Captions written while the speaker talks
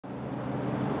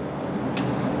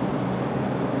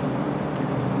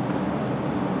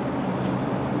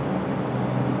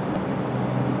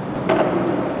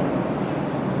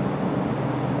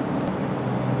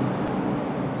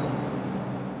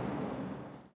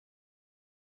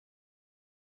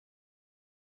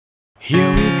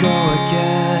Here we go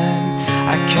again.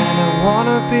 I kinda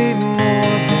wanna be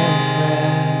more than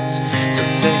friends, so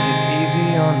take it easy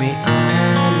on me.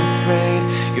 I'm afraid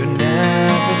you're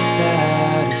never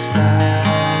satisfied.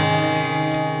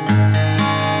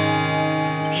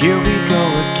 Here we go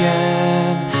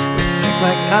again. We're sick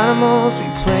like animals, we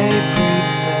play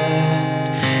pretend.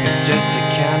 You're just a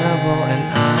cannibal and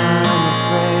I'm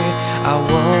afraid I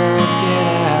won't get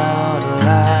out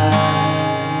alive.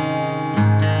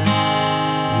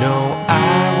 No,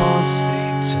 I won't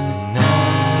sleep tonight.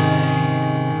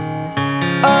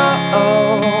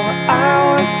 Oh, I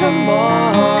want some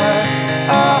more.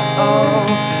 Oh,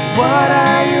 what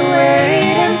are you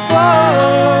waiting for?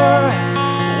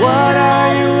 What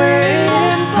are you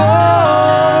waiting for?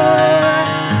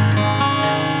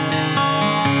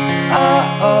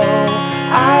 Oh,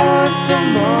 I want some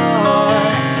more.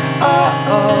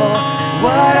 Oh,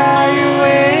 what are you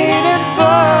waiting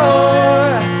for?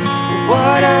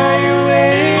 What are you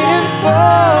waiting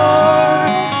for?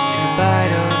 Take a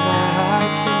bite of my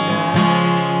heart tonight.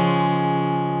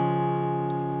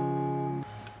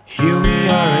 Here we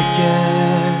are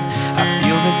again. I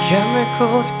feel the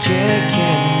chemicals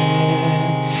kicking in.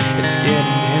 It's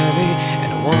getting heavy and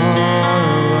I wanna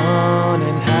run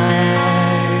and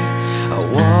hide. I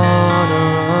wanna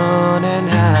run and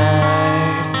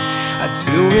hide. I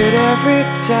do it every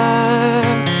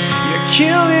time. You're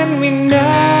killing me now,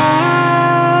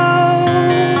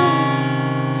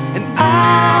 and I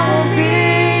won't be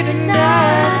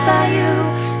denied by you.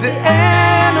 The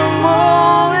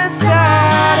animal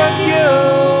inside of you.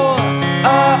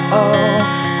 Oh,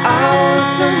 I want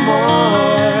some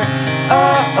more.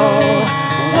 Oh,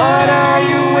 what are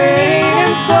you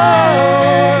waiting for?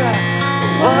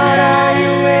 What are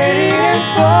you waiting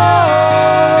for?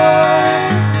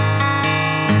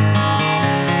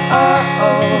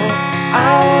 Oh,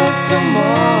 I want some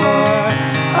more.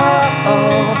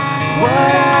 Oh,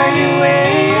 what are you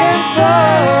waiting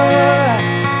for?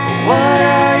 What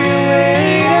are you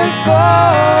waiting for?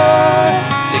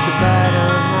 Take a bite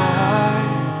of my heart.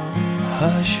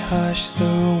 Hush, hush,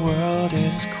 the world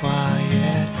is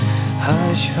quiet.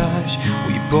 Hush, hush,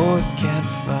 we both can't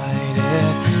fight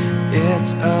it.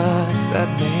 It's us that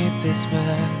made this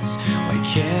mess. Why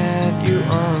can't you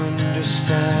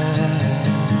understand?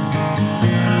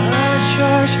 Hush,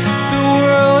 hush, the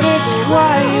world is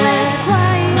quiet.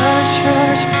 Hush,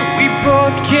 hush, we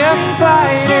both can't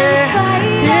fight it.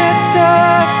 It's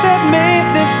us that made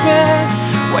this mess.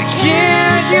 Why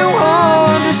can't you understand?